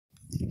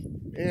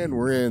And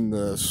we're in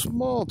the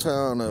small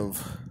town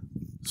of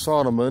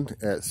Saunemin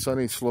at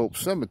Sunny Slope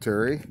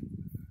Cemetery,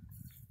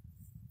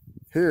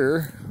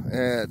 here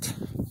at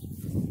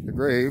the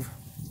grave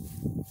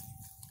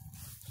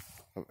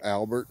of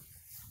Albert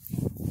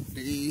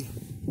D.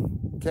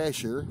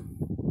 Cashier,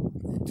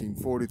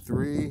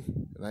 1843 to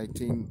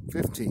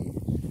 1915.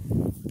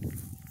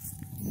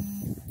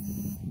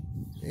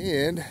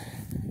 And it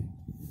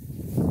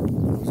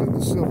was in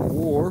the Civil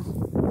War,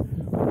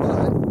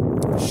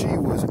 but she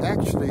was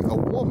actually a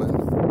woman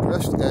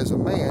dressed as a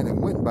man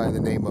and went by the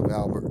name of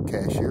Albert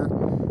Cashier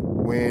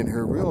when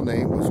her real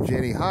name was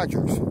Jenny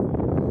Hodgers,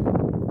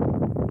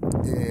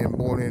 and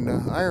born in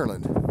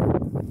Ireland.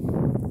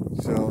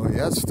 So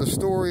that's the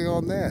story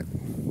on that.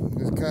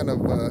 It's kind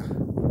of a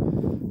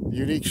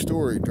unique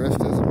story,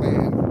 dressed as a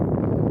man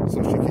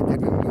so she could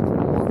get into the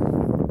war,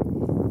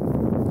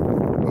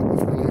 but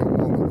was really a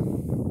woman.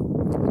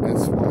 And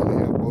that's why they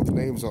have both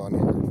names on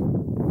here,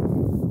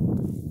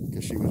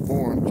 because she was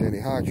born Jenny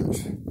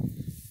Hodgers.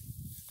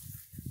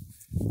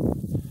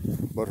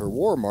 But her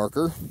war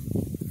marker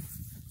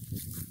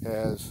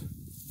has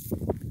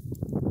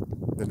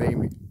the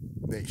name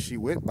that she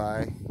went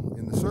by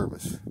in the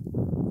service.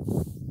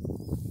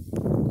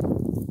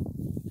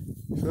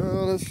 So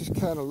let's just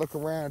kind of look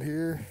around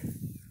here.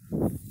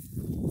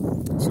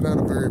 It's not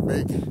a very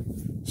big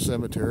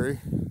cemetery,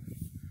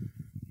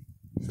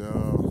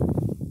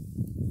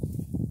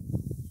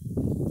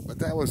 but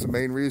that was the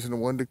main reason I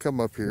wanted to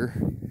come up here.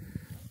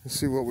 Let's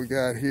see what we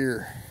got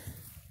here.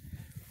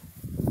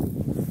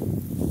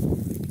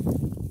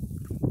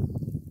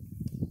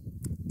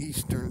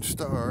 Eastern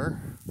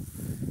Star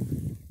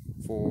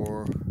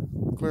for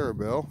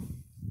Clarabelle.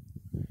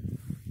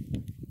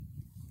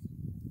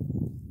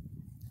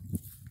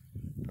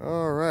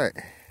 All right.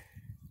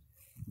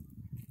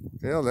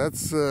 Well,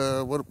 that's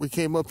what we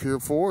came up here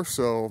for,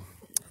 so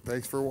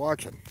thanks for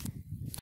watching.